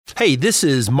Hey, this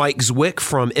is Mike Zwick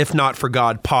from If Not For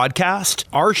God podcast.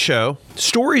 Our show,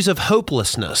 stories of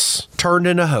hopelessness turned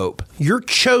into hope. Your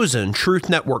chosen Truth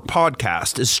Network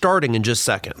podcast is starting in just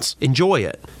seconds. Enjoy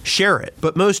it, share it,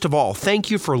 but most of all,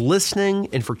 thank you for listening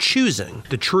and for choosing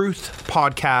the Truth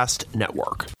Podcast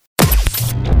Network.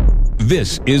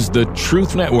 This is the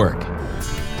Truth Network.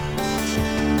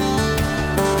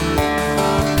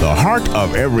 The heart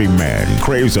of every man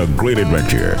craves a great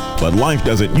adventure, but life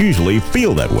doesn't usually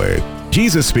feel that way.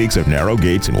 Jesus speaks of narrow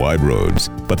gates and wide roads,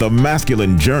 but the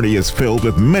masculine journey is filled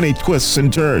with many twists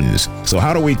and turns. So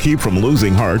how do we keep from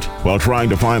losing heart while trying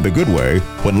to find the good way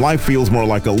when life feels more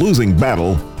like a losing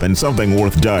battle than something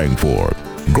worth dying for?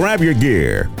 Grab your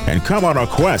gear and come on a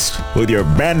quest with your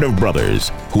band of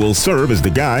brothers who will serve as the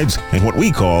guides in what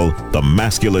we call the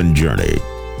masculine journey.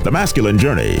 The Masculine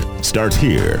Journey starts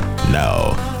here,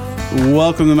 now.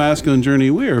 Welcome to The Masculine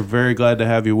Journey. We are very glad to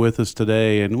have you with us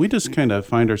today, and we just kind of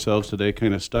find ourselves today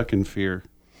kind of stuck in fear.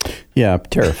 Yeah,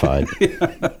 terrified.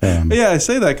 Yeah, I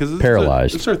say that because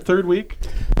paralyzed. It's our third week.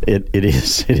 It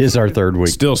is our third week.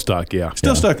 Still stuck, yeah.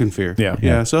 Still stuck in fear.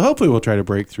 Yeah. So hopefully we'll try to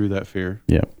break through that fear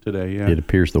Yeah. today. Yeah. It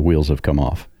appears the wheels have come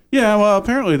off. Yeah, well,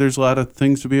 apparently there's a lot of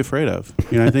things to be afraid of.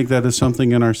 I think that is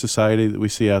something in our society that we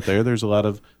see out there. There's a lot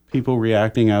of people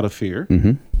reacting out of fear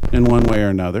in one way or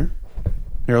another.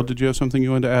 Harold, did you have something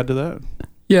you wanted to add to that?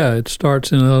 Yeah, it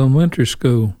starts in elementary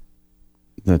school.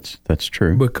 That's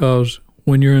true. Because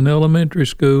when you're in elementary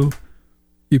school,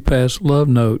 you pass love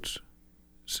notes.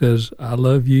 It says, I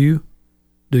love you.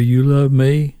 Do you love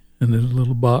me? And there's a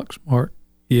little box marked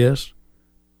yes,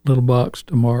 little box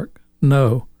to mark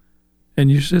no. And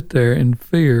you sit there in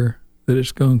fear that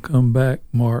it's going to come back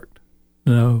marked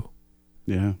no.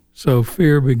 Yeah. So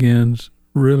fear begins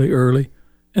really early,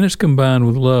 and it's combined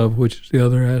with love, which is the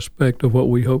other aspect of what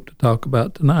we hope to talk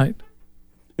about tonight.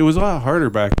 It was a lot harder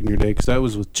back in your day because that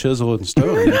was with chisel and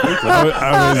stone. You beat me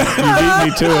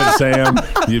to it, Sam.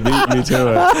 You beat me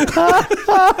to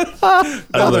it.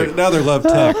 Now they're love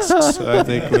texts, I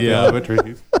think, with the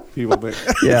elementary people. But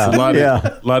Yeah,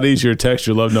 It's a lot easier to text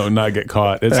your love note and not get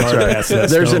caught. It's hard to pass that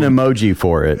There's stone. an emoji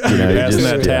for it. Passing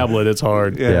that tablet, it's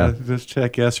hard. yeah, just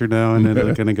check yes or no, and then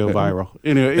it's going to go viral.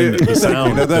 Anyway, The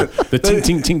sound, the ting,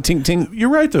 ting, ting, ting, ting. You're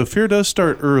right, though. Fear does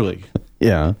start early.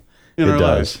 Yeah. In It our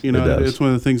does. life. It does. It's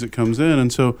one of the things that comes in.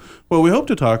 And so what we hope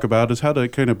to talk about is how to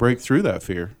kind of break through that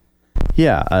fear.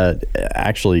 Yeah.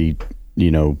 Actually,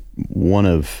 one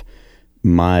of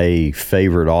my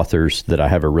favorite authors that I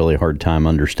have a really hard time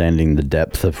understanding the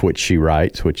depth of which she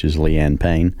writes, which is Leanne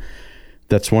Payne.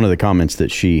 That's one of the comments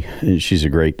that she's a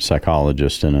great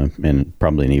psychologist and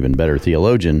probably an even better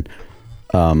theologian.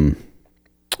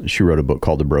 She wrote a book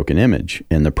called The Broken Image.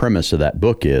 And the premise of that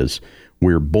book is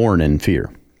we're born in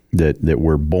fear. That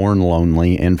we're born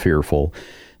lonely and fearful,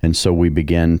 and so we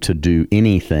begin to do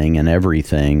anything and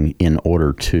everything in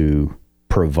order to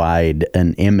provide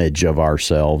an image of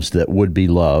ourselves that would be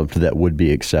loved, that would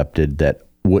be accepted, that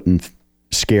wouldn't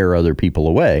scare other people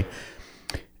away.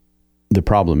 The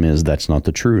problem is that's not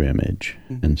the true image,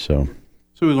 and so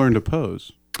we learn to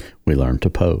pose. We learn to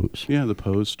pose. Yeah, the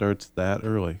pose starts that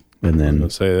early. And then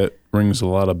I'd say that rings a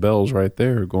lot of bells right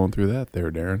there, going through that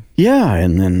there, Darren. yeah,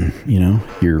 and then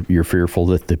you're fearful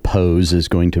that the pose is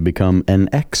going to become an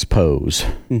expose,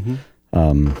 and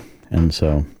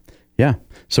so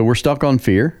so we're stuck on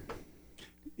fear.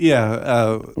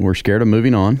 Yeah. We're scared of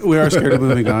moving on. We are scared of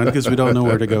moving on because we don't know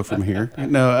where to go from here.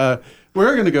 No,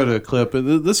 we're going to go to a clip.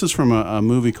 This is from a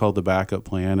movie called The Backup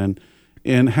Plan,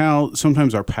 and how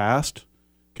sometimes our past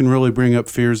can really bring up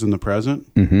fears in the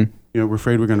present. Mm-hmm. We're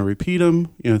afraid we're going to repeat them,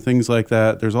 things like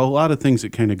that. There's a lot of things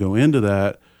that kind of go into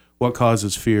that, what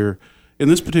causes fear. In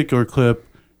this particular clip,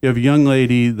 you have a young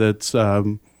lady that's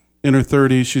in her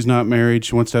 30s. She's not married.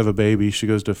 She wants to have a baby. She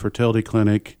goes to a fertility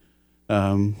clinic,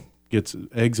 gets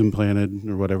eggs implanted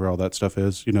or whatever all that stuff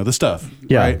is. The stuff.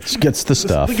 Yeah, right? gets the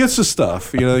stuff. It gets the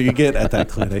stuff, you get at that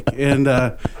clinic. And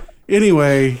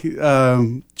anyway,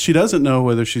 she doesn't know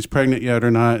whether she's pregnant yet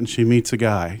or not, and she meets a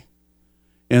guy.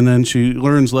 And then she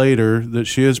learns later that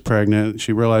she is pregnant.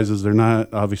 She realizes they're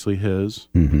not obviously his.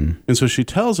 Mm-hmm. And so she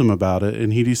tells him about it,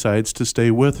 and he decides to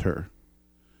stay with her.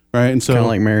 Right? And so Kind of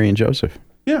like Mary and Joseph.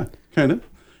 yeah, kind of.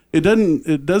 It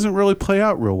doesn't really play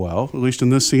out real well, at least in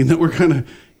this scene that we're going to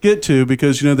get to,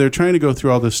 because, they're trying to go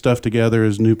through all this stuff together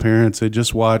as new parents. They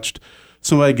just watched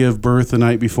somebody give birth the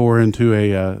night before into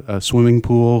a swimming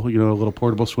pool, a little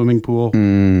portable swimming pool.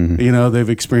 They've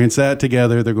experienced that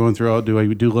together. They're going through, do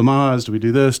we do Lamaze? Do we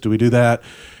do this? Do we do that?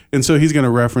 And so he's going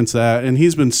to reference that. And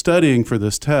he's been studying for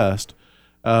this test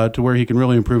to where he can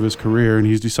really improve his career. And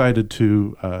he's decided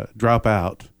to drop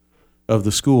out of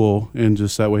the school, and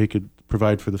just that way he could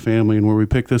provide for the family. And where we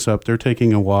pick this up, they're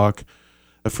taking a walk.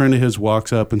 A friend of his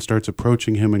walks up and starts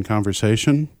approaching him in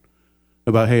conversation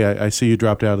about, hey, I see you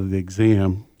dropped out of the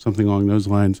exam, something along those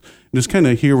lines. And just kind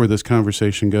of hear where this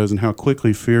conversation goes and how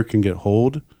quickly fear can get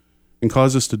hold and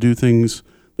cause us to do things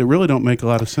that really don't make a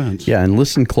lot of sense. Yeah, and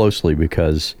listen closely,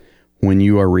 because when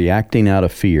you are reacting out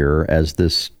of fear, as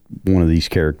this one of these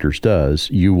characters does,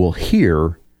 you will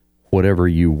hear whatever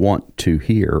you want to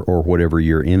hear or whatever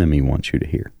your enemy wants you to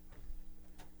hear.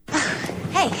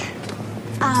 Hey,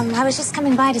 I was just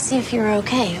coming by to see if you were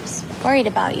okay. I was worried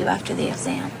about you after the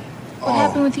exam. What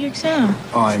happened with your exam?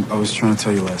 Oh, I was trying to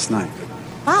tell you last night.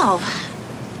 Wow.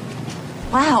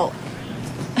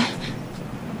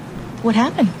 What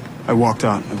happened? I walked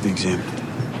out of the exam.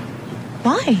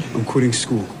 Why? I'm quitting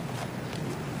school.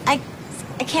 I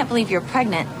can't believe you're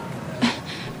pregnant.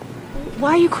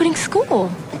 Why are you quitting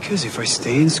school? Because if I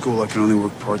stay in school, I can only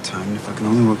work part-time. And if I can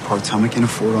only work part-time, I can't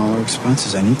afford all our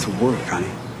expenses. I need to work, honey.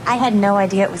 I had no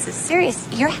idea it was this serious.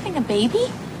 You're having a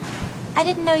baby? I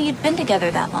didn't know you'd been together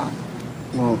that long.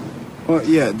 Well,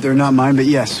 yeah, they're not mine, but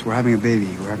yes, we're having a baby.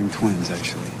 We're having twins,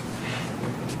 actually.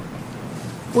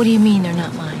 What do you mean they're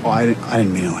not mine? Oh, I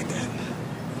didn't mean it like that.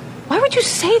 Why would you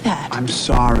say that? I'm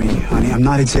sorry, honey. I'm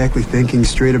not exactly thinking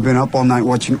straight. I've been up all night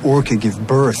watching Orca give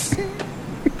birth.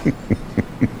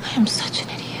 I am such an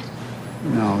idiot.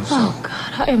 No, so... Oh,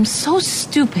 God, I am so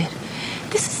stupid.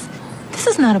 This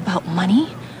is not about money.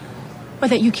 Or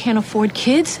that you can't afford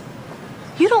kids.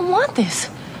 You don't want this.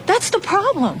 That's the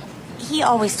problem. He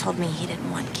always told me he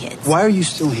didn't want kids. Why are you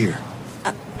still here?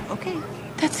 Okay.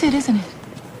 That's it, isn't it?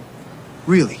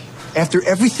 Really? After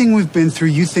everything we've been through,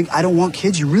 you think I don't want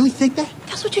kids? You really think that?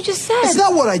 That's what you just said. It's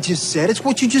not what I just said. It's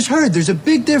what you just heard. There's a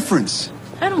big difference.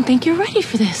 I don't think you're ready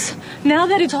for this. Now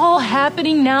that it's all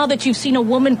happening, now that you've seen a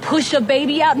woman push a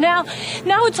baby out, now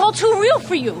it's all too real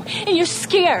for you. And you're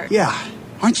scared. Yeah.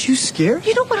 Aren't you scared?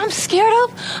 You know what I'm scared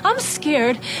of? I'm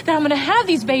scared that I'm going to have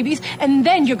these babies and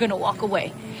then you're going to walk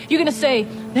away. You're going to say,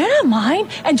 they're not mine,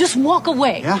 and just walk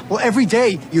away. Yeah? Well, every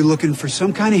day you're looking for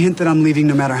some kind of hint that I'm leaving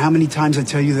no matter how many times I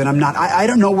tell you that I'm not. I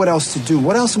don't know what else to do.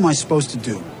 What else am I supposed to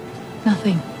do?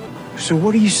 Nothing. So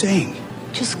what are you saying?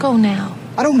 Just go now.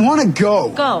 I don't want to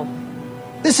go. Go.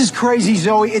 This is crazy,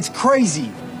 Zoe. It's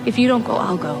crazy. If you don't go,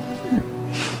 I'll go.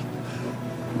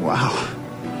 Wow.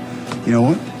 You know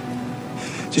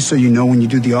what? Just so you know, when you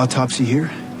do the autopsy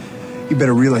here, you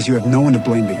better realize you have no one to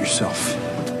blame but yourself.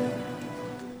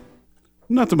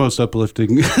 Not the most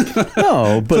uplifting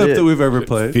No, but clip that we've ever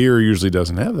played. Fear usually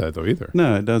doesn't have that, though, either.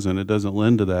 No, it doesn't. It doesn't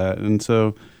lend to that. And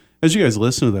so, as you guys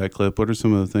listen to that clip, what are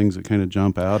some of the things that kind of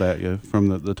jump out at you from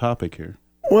the topic here?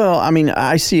 Well, I mean,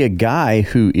 I see a guy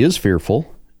who is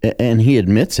fearful, and he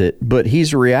admits it, but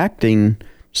he's reacting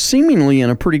seemingly in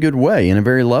a pretty good way, in a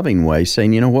very loving way,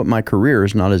 saying, you know what, my career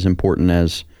is not as important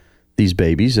as these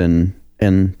babies and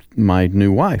my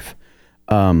new wife.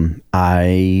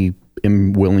 I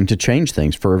am willing to change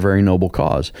things for a very noble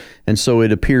cause. And so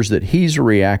it appears that he's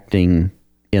reacting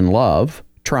in love,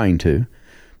 trying to,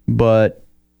 but,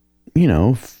 you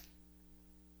know,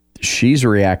 she's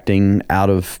reacting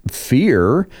out of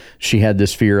fear. She had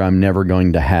this fear, I'm never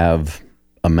going to have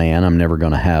a man, I'm never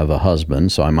going to have a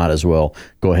husband, so I might as well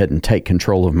go ahead and take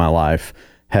control of my life,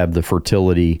 have the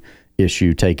fertility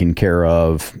issue taken care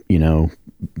of, you know,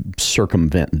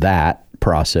 circumvent that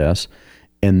process,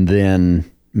 and then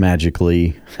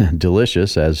magically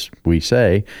delicious, as we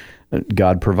say,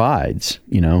 God provides,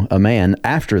 you know, a man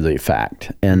after the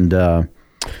fact.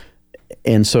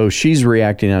 And so she's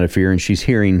reacting out of fear, and she's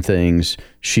hearing things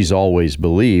she's always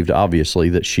believed, obviously,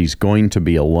 that she's going to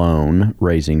be alone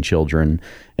raising children.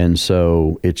 And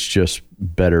so it's just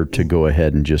better to go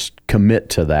ahead and just commit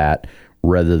to that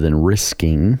rather than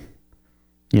risking,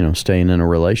 you know, staying in a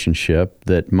relationship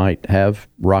that might have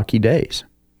rocky days.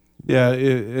 Yeah,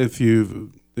 if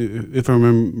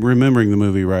I'm remembering the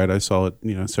movie right, I saw it,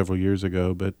 you know, several years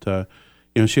ago, but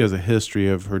you know, she has a history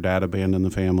of her dad abandoning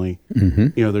the family.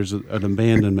 Mm-hmm. You know, there's an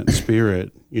abandonment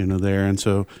spirit, you know, there, and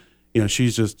so, you know,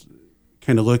 she's just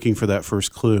kind of looking for that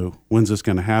first clue. When's this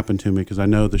going to happen to me? Because I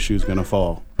know the shoe's going to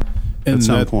fall at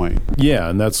some point. Yeah,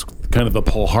 and that's kind of the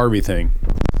Paul Harvey thing.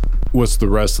 What's the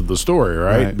rest of the story,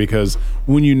 right? Because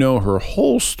when you know her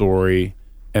whole story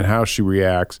and how she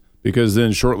reacts, because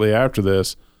then shortly after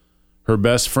this, her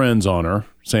best friend's on her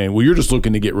saying, well, you're just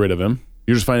looking to get rid of him.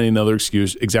 You're just finding another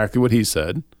excuse, exactly what he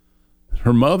said.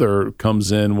 Her mother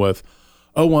comes in with,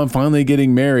 oh, well, I'm finally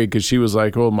getting married, because she was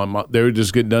like, oh, my mom, they were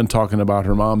just getting done talking about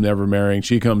her mom never marrying.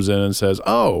 She comes in and says,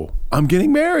 oh, I'm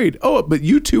getting married. Oh, but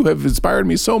you two have inspired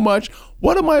me so much.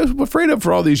 What am I afraid of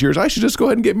for all these years? I should just go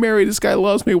ahead and get married. This guy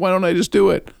loves me. Why don't I just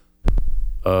do it?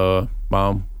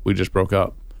 Mom, we just broke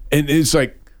up. And it's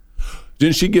like,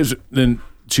 then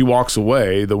she walks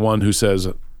away, the one who says,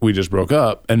 we just broke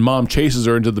up, and mom chases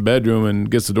her into the bedroom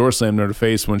and gets the door slammed in her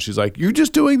face when she's like, you're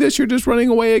just doing this, you're just running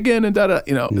away again, and da-da.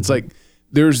 It's like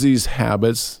there's these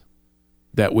habits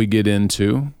that we get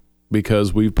into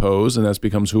because we pose, and that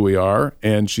becomes who we are.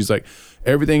 And she's like,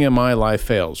 everything in my life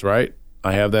fails, right?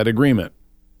 I have that agreement.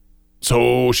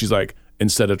 So she's like,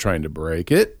 instead of trying to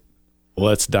break it,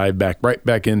 let's dive right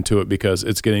back into it because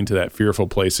it's getting to that fearful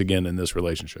place again in this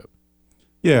relationship.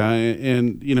 Yeah,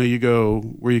 and you go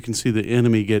where you can see the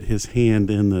enemy get his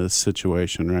hand in the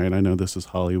situation, right? I know this is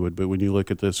Hollywood, but when you look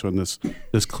at this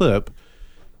clip,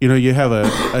 you have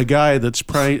a guy that's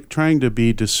trying to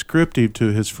be descriptive to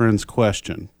his friend's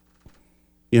question.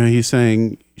 He's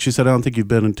saying, she said, I don't think you've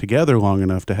been together long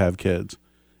enough to have kids.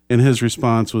 And his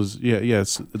response was,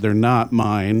 yes, they're not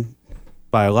mine,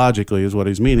 biologically is what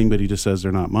he's meaning, but he just says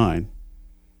they're not mine,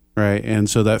 right? And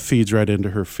so that feeds right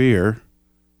into her fear,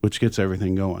 which gets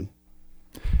everything going.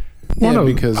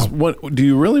 Because what do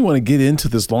you really want to get into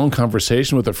this long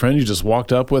conversation with a friend you just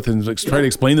walked up with and try to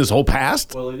explain this whole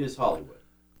past? Well, it is Hollywood.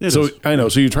 I know.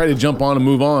 So you try to jump on and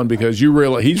move on because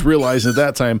he's realizing at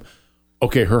that time,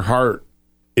 okay, her heart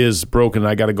is broken.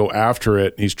 I got to go after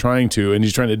it. He's trying to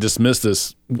dismiss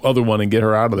this other one and get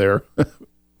her out of there.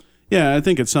 Yeah, I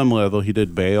think at some level he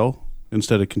did bail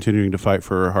instead of continuing to fight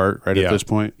for her heart at this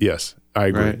point. Yes, I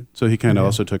agree. Right? So he kind of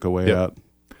also took a way out.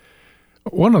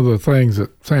 One of the things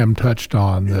that Sam touched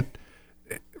on that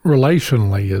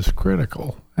relationally is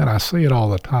critical, and I see it all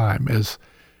the time,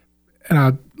 and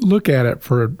I look at it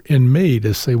in me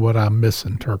to see what I'm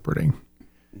misinterpreting.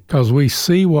 Because we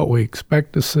see what we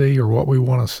expect to see or what we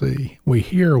want to see. We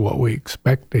hear what we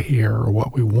expect to hear or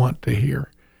what we want to hear.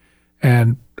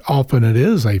 And often it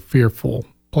is a fearful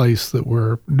place that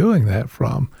we're doing that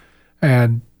from.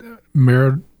 And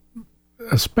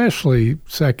especially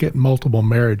second multiple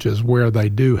marriages where they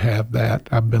do have that,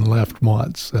 I've been left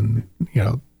once and,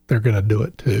 they're going to do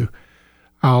it too.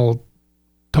 I'll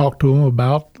talk to them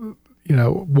about,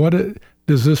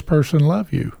 does this person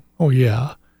love you? Oh,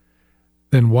 yeah.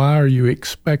 Then why are you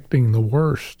expecting the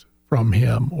worst from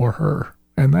him or her?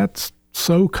 And that's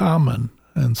so common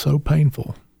and so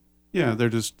painful. Yeah,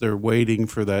 they're waiting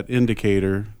for that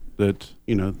indicator that,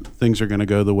 things are going to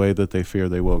go the way that they fear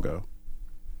they will go.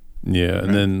 Yeah,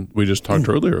 and then we just talked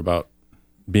earlier about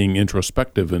being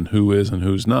introspective and who is and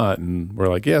who's not. And we're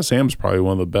like, yeah, Sam's probably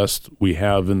one of the best we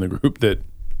have in the group that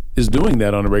is doing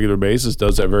that on a regular basis,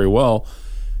 does that very well.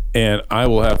 And I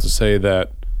will have to say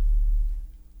that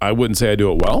I wouldn't say I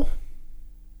do it well,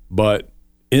 but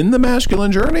in the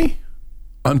masculine journey,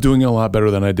 I'm doing it a lot better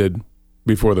than I did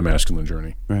before the masculine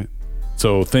journey. Right.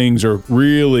 So things are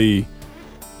really,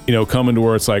 coming to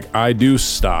where it's like I do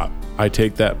stop. I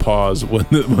take that pause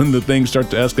when the things start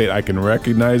to escalate. I can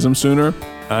recognize them sooner.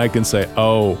 I can say,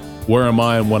 oh, where am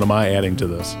I and what am I adding to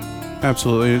this?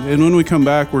 Absolutely. And when we come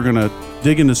back, we're going to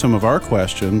dig into some of our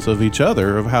questions of each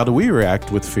other of how do we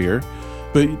react with fear.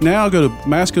 But now go to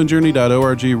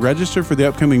masculinejourney.org, register for the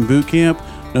upcoming boot camp,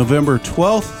 November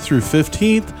 12th through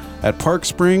 15th at Park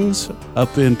Springs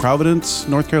up in Providence,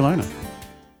 North Carolina.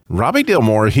 Robbie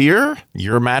Dillmore here.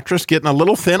 Your mattress getting a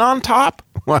little thin on top?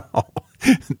 Well,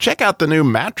 check out the new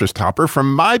mattress topper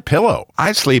from MyPillow.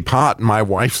 I sleep hot and my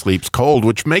wife sleeps cold,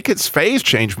 which make its phase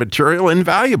change material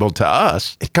invaluable to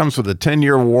us. It comes with a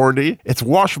 10-year warranty, it's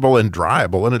washable and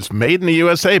dryable, and it's made in the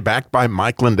USA, backed by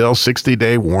Mike Lindell's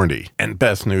 60-day warranty. And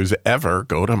best news ever,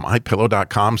 go to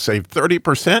MyPillow.com, save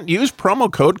 30%, use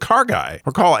promo code CARGUY,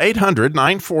 or call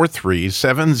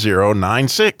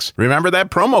 800-943-7096. Remember that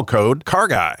promo code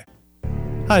CARGUY.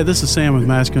 Hi, this is Sam with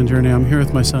Masculine Journey. I'm here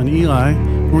with my son Eli.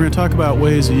 We're going to talk about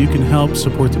ways that you can help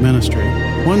support the ministry.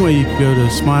 One way, you can go to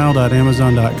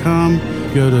smile.amazon.com.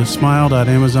 Go to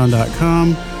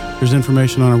smile.amazon.com. There's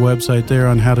information on our website there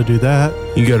on how to do that.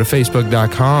 You can go to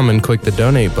facebook.com and click the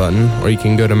donate button, or you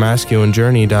can go to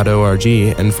masculinejourney.org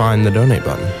and find the donate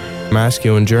button.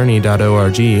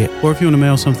 masculinejourney.org. Or if you want to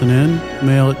mail something in,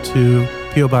 mail it to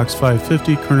P.O. Box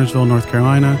 550, Kernersville, North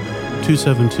Carolina,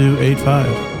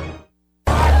 27285.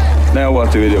 Now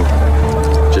what do we do?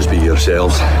 Just be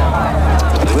yourselves.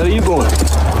 Where are you going?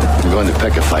 I'm going to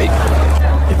pick a fight.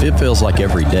 If it feels like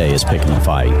every day is picking a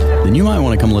fight, then you might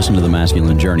want to come listen to The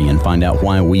Masculine Journey and find out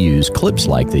why we use clips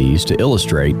like these to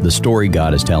illustrate the story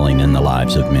God is telling in the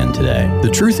lives of men today.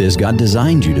 The truth is, God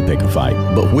designed you to pick a fight,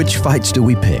 but which fights do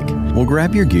we pick? Well,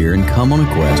 grab your gear and come on a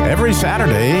quest. Every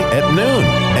Saturday at noon.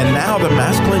 And now the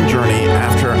Masculine Journey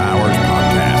After Hours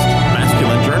podcast.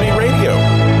 Masculine Journey Radio.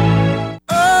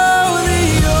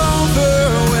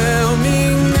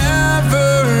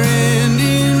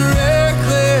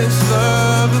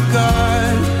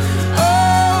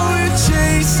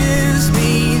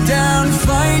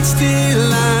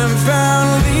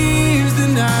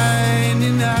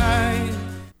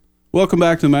 Welcome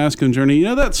back to the Masculine Journey. You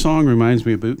know, that song reminds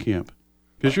me of boot camp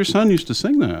because your son used to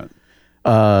sing that.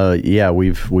 Yeah,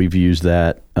 we've used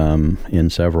that in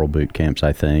several boot camps,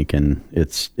 I think, and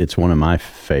it's one of my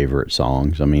favorite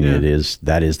songs. I mean,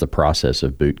 that is the process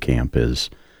of boot camp. Is,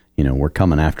 you know, we're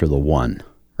coming after the one,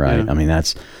 right? Yeah. I mean,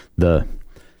 that's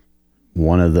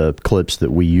one of the clips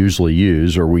that we usually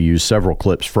use, or we use several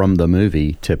clips from the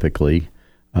movie typically,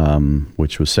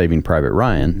 which was Saving Private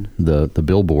Ryan. The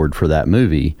billboard for that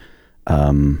movie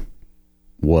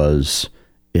was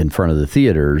in front of the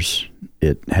theaters.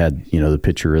 It had, you know, the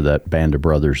picture of that band of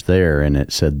brothers there, and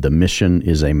it said, "The mission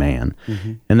is a man."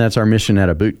 Mm-hmm. And that's our mission at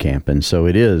a boot camp. And so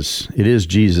it is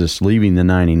Jesus leaving the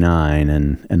 99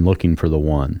 and looking for the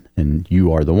one. And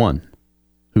you are the one.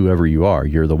 Whoever you are,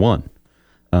 you're the one.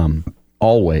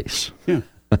 Always. Yeah.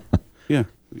 Yeah.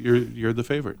 You're the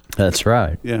favorite. That's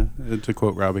right. Yeah. To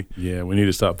quote Robbie. Yeah. We need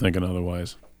to stop thinking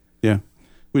otherwise. Yeah.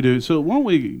 We do. So why don't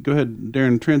we go ahead,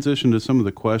 Darren, transition to some of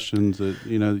the questions that,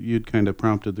 you know, you'd kind of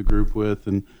prompted the group with.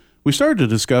 And we started to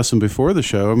discuss them before the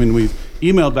show. I mean, we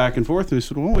emailed back and forth and we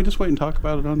said, well, why don't we just wait and talk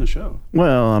about it on the show?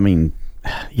 Well, I mean,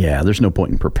 yeah, there's no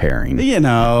point in preparing. You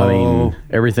know. I mean,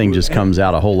 everything just comes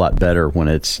out a whole lot better when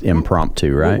it's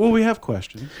impromptu, right? Well, we have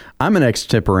questions. I'm an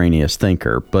extemporaneous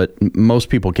thinker, but most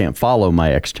people can't follow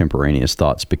my extemporaneous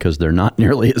thoughts because they're not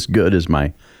nearly as good as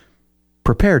my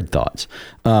prepared thoughts.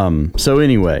 So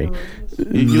anyway,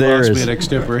 you lost me at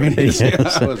extemporaneous.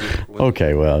 Yes.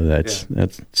 Okay, well, that's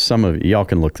some of y'all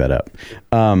can look that up.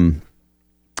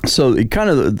 So kind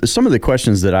of some of the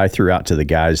questions that I threw out to the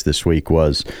guys this week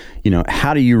was, you know,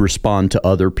 how do you respond to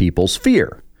other people's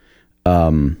fear?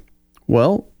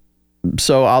 Well,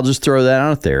 so I'll just throw that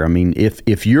out there. I mean,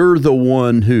 if you're the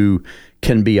one who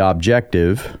can be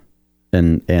objective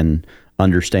and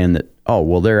understand that, oh,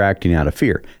 well, they're acting out of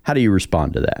fear, how do you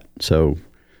respond to that? So,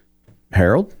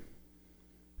 Harold?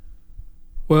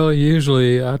 Well,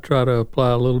 usually I try to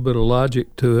apply a little bit of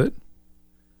logic to it.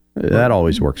 That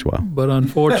always works well. But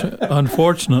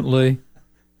unfortunately,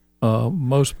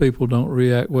 most people don't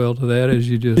react well to that, as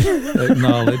you just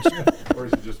acknowledged. Or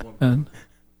is it just one? And,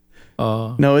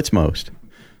 no, it's most.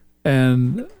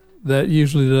 And that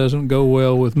usually doesn't go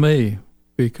well with me,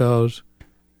 because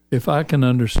if I can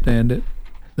understand it,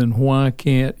 then why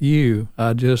can't you?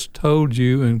 I just told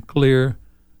you in clear,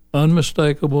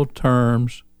 unmistakable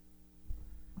terms,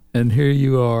 and here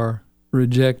you are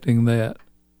rejecting that.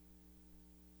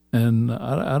 And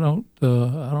I don't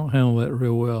handle that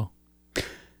real well.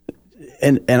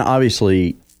 And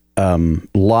obviously,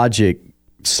 logic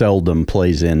seldom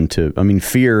plays into. I mean,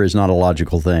 fear is not a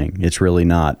logical thing. It's really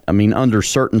not. I mean, under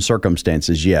certain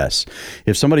circumstances, yes.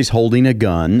 If somebody's holding a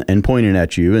gun and pointing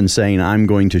at you and saying, "I'm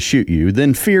going to shoot you,"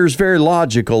 then fear is very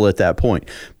logical at that point.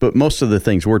 But most of the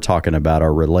things we're talking about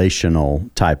are relational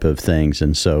type of things,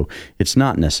 and so it's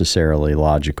not necessarily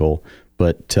logical.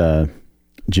 But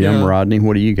Jim, Rodney,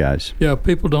 what do you guys? Yeah,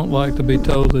 people don't like to be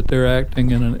told that they're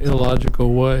acting in an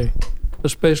illogical way,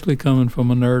 especially coming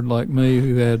from a nerd like me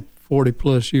who had 40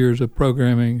 plus years of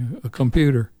programming a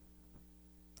computer.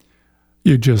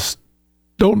 You just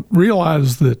don't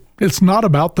realize that it's not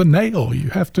about the nail. You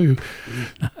have to,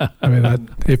 I mean,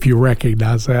 if you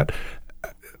recognize that,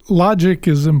 logic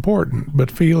is important,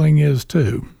 but feeling is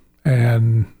too.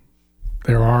 And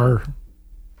there are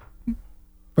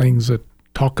things that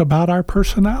talk about our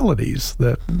personalities,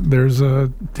 that there's a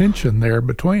tension there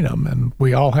between them, and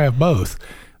we all have both.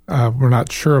 We're not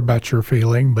sure about your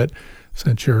feeling, but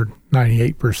since you're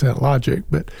 98% logic,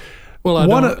 but well,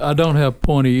 I don't have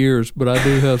pointy ears, but I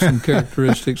do have some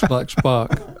characteristics like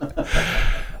Spock.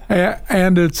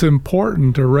 And it's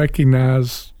important to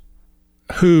recognize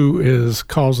who is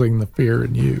causing the fear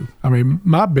in you. I mean,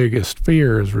 my biggest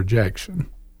fear is rejection.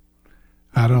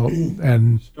 Started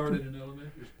in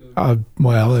elementary school.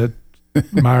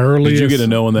 My earliest. Did you get a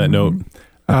no on that note?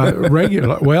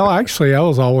 Regular. Well, actually, I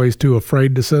was always too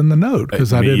afraid to send the note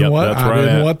because I didn't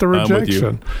want the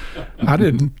rejection. I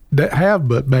didn't have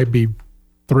but maybe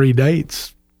 3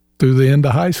 dates through the end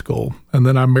of high school, and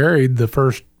then I married the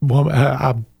first woman.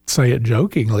 I say it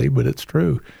jokingly, but it's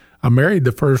true. I married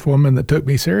the first woman that took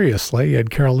me seriously, and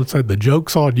Carolyn said, "The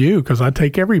joke's on you because I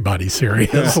take everybody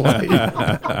seriously."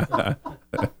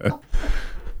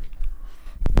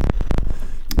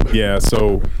 Yeah,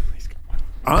 so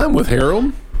I'm with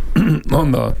Harold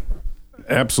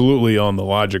absolutely on the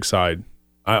logic side.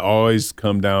 I always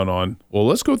come down on, well,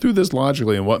 let's go through this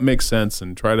logically and what makes sense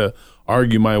and try to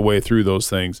argue my way through those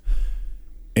things.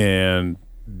 And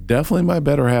definitely my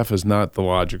better half is not the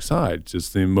logic side,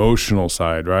 just the emotional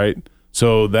side, right?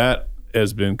 So that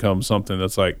has become something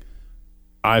that's like,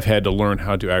 I've had to learn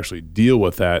how to actually deal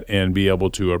with that and be able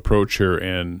to approach her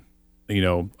and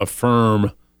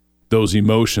affirm those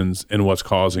emotions and what's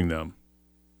causing them.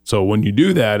 So when you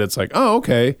do that, it's like, oh,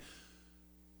 okay,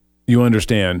 you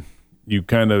understand. You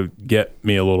kind of get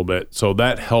me a little bit. So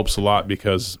that helps a lot,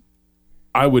 because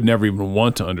I would never even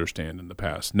want to understand in the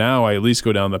past. Now I at least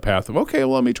go down the path of, okay,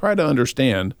 well, let me try to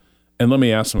understand and let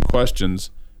me ask some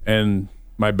questions. And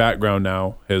my background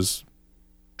now has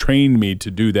trained me to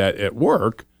do that at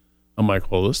work. I'm like,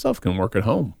 well, this stuff can work at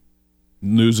home.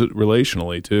 Use it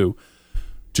relationally too,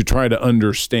 to try to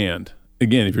understand.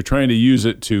 Again, if you're trying to use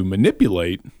it to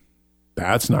manipulate,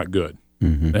 that's not good.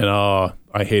 Mm-hmm. And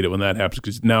I hate it when that happens,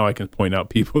 because now I can point out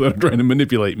people that are trying to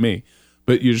manipulate me.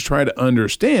 But you just try to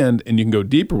understand, and you can go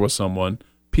deeper with someone.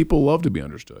 People love to be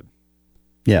understood.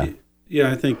 Yeah.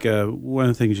 Yeah, I think one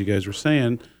of the things you guys were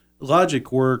saying,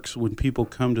 logic works when people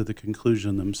come to the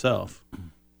conclusion themselves.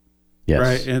 Yes.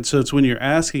 Right? And so it's when you're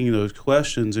asking those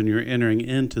questions and you're entering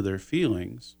into their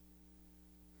feelings,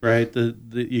 right?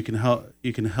 You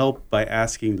can help by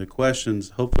asking the questions,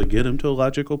 hopefully get them to a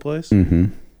logical place, mm-hmm.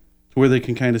 where they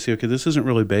can kind of see, okay, this isn't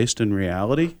really based in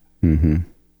reality. Mm-hmm.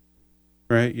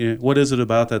 Right? What is it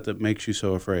about that makes you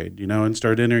so afraid? And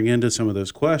start entering into some of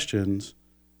those questions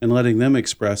and letting them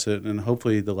express it, and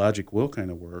hopefully the logic will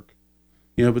kind of work.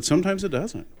 But sometimes it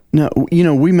doesn't. No,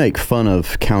 we make fun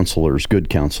of counselors, good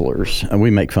counselors, and we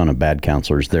make fun of bad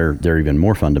counselors. They're even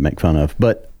more fun to make fun of.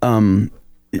 But and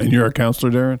you're a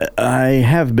counselor, Darren? I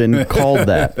have been called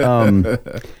that.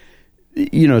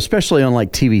 Especially on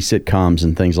like TV sitcoms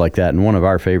and things like that. And one of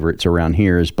our favorites around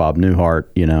here is Bob Newhart,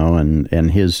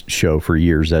 and his show for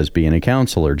years as being a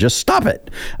counselor. Just stop it,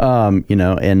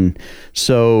 And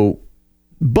so,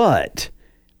 but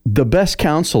the best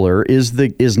counselor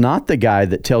is not the guy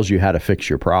that tells you how to fix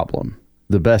your problem.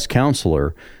 The best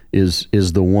counselor is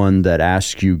the one that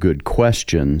asks you good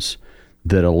questions,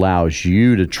 that allows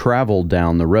you to travel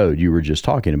down the road you were just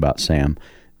talking about, Sam,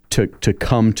 to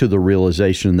come to the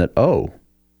realization that, oh,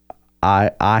 I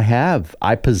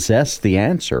possess the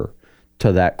answer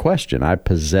to that question. I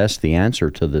possess the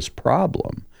answer to this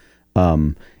problem.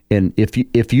 And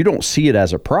if you don't see it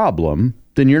as a problem,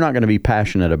 then you're not going to be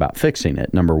passionate about fixing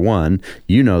it. Number one,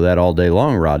 that all day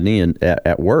long, Rodney, and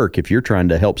at work, if you're trying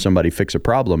to help somebody fix a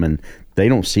problem and they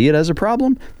don't see it as a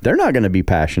problem, they're not going to be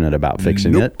passionate about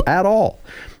fixing it at all.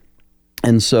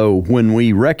 And so when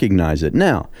we recognize it,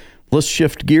 now let's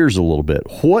shift gears a little bit.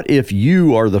 What if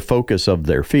you are the focus of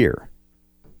their fear?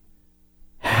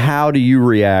 How do you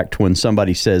react when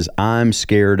somebody says, I'm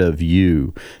scared of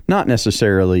you? Not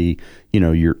necessarily,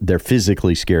 they're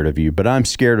physically scared of you, but I'm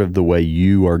scared of the way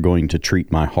you are going to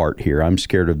treat my heart here. I'm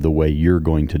scared of the way you're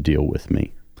going to deal with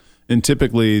me. And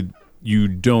typically you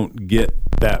don't get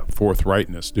that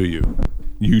forthrightness, do you?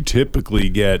 You typically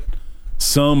get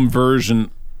some version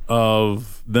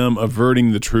of them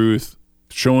averting the truth,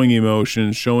 showing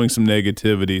emotion, showing some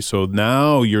negativity. So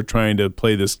now you're trying to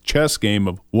play this chess game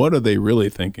of what are they really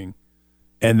thinking?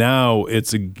 And now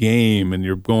it's a game, and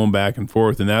you're going back and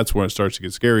forth, and that's when it starts to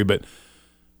get scary. But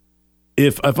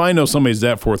if I know somebody's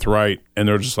that forthright and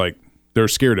they're just like, they're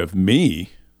scared of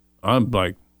me, I'm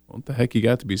like, what the heck you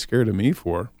got to be scared of me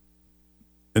for?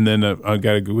 And then I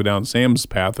got to go down Sam's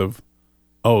path of,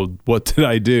 oh, what did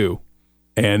I do?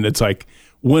 And it's like,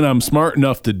 when I'm smart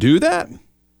enough to do that,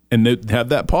 and have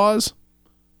that pause,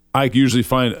 I usually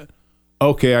find,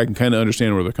 okay, I can kind of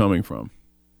understand where they're coming from.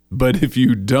 But if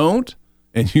you don't,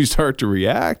 and you start to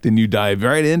react and you dive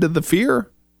right into the fear,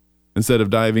 instead of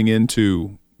diving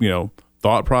into,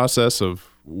 thought process of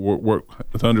what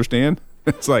to understand,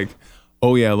 it's like,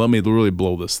 oh yeah, let me really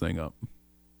blow this thing up.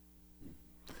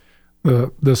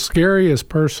 The scariest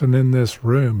person in this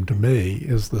room to me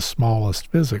is the smallest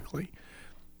physically.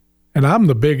 And I'm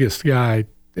the biggest guy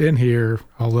in here,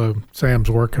 although Sam's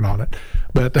working on it,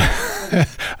 but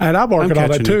and I'm working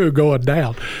on it too, going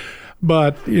down.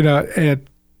 But at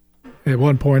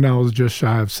one point I was just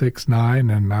shy of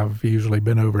 6'9", and I've usually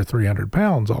been over 300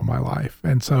 pounds all my life,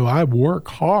 and so I work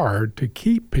hard to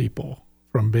keep people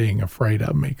from being afraid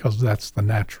of me, because that's the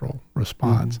natural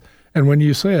response. Mm-hmm. And when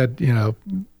you said,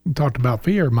 talked about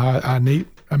fear, I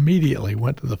immediately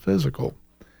went to the physical.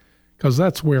 Because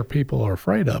that's where people are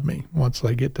afraid of me. Once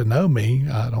they get to know me,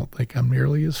 I don't think I'm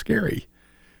nearly as scary.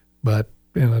 But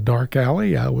in a dark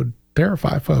alley, I would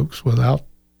terrify folks without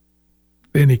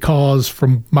any cause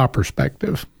from my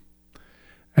perspective.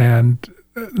 And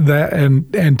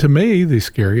to me, the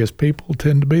scariest people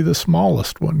tend to be the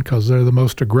smallest one, because they're the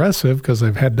most aggressive, because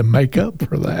they've had to make up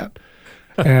for that.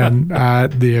 And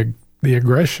the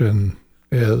aggression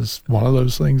is one of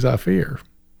those things I fear.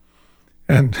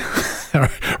 And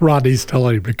Rodney's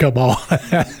telling him to come on.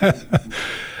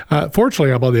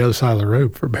 Fortunately, I'm on the other side of the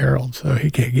road from Harold, so he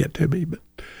can't get to me.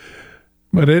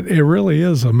 But it really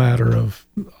is a matter of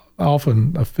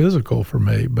often a physical for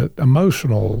me, but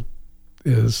emotional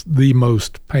is the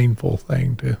most painful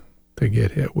thing to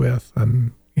get hit with.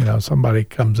 And, somebody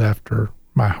comes after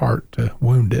my heart to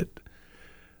wound it.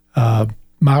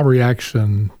 My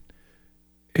reaction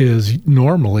is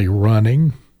normally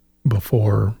running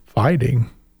before fighting,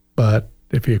 but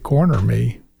if you corner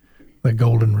me, the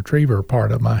golden retriever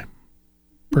part of my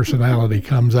personality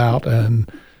comes out,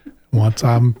 and once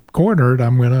I'm cornered,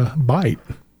 I'm going to bite.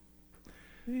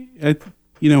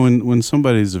 When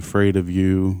somebody's afraid of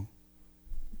you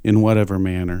in whatever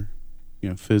manner,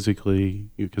 physically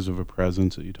because of a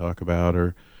presence that you talk about,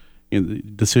 or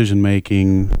decision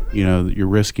making, your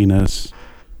riskiness,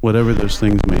 whatever those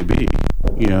things may be,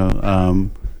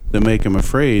 that make them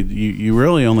afraid, you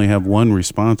really only have one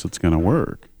response that's going to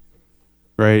work.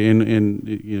 Right, and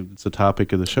it's the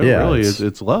topic of the show. Yeah, really,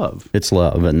 it's love. It's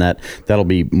love, and that'll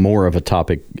be more of a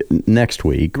topic next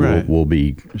week. Right. We'll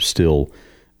be still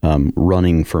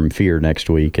running from fear next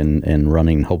week, and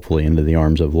running hopefully into the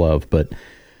arms of love. But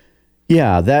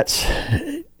yeah, that's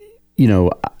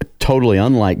totally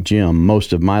unlike Jim.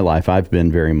 Most of my life, I've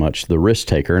been very much the risk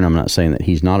taker, and I'm not saying that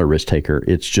he's not a risk taker.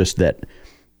 It's just that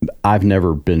I've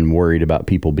never been worried about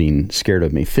people being scared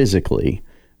of me physically.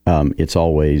 It's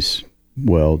always,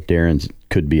 well, Darren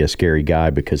could be a scary guy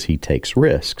because he takes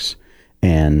risks,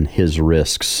 and his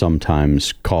risks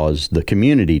sometimes cause the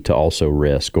community to also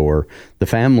risk, or the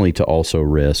family to also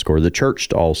risk, or the church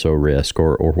to also risk,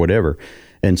 or whatever.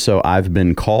 And so I've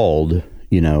been called,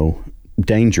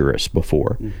 dangerous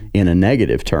before in a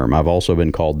negative term. I've also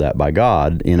been called that by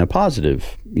God in a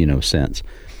positive, sense.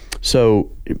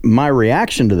 So my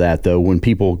reaction to that, though, when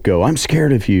people go, I'm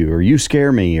scared of you, or you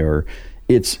scare me, or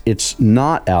it's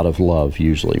not out of love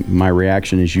usually. My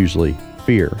reaction is usually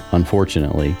fear,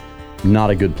 unfortunately. Not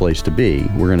a good place to be.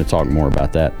 We're going to talk more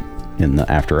about that in the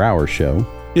After Hours show.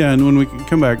 Yeah, and when we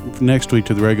come back next week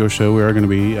to the regular show, we are going to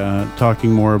be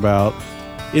talking more about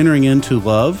entering into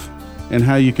love and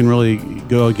how you can really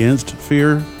go against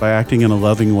fear by acting in a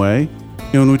loving way.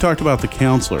 When we talked about the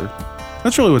counselor,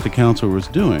 that's really what the counselor was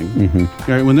doing. Mm-hmm.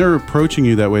 Right? When they're approaching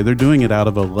you that way, they're doing it out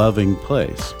of a loving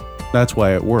place. That's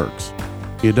why it works.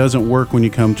 It doesn't work when you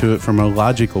come to it from a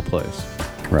logical place.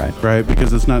 Right. Right?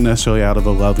 Because it's not necessarily out of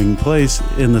a loving place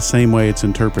in the same way it's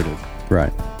interpreted.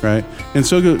 Right. Right. And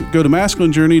so go to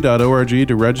masculinejourney.org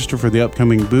to register for the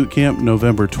upcoming boot camp,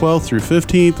 November 12th through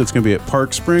 15th. It's going to be at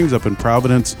Park Springs up in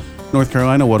Providence, North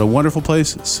Carolina. What a wonderful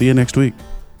place. See you next week.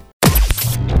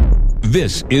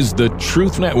 This is the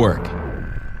Truth Network.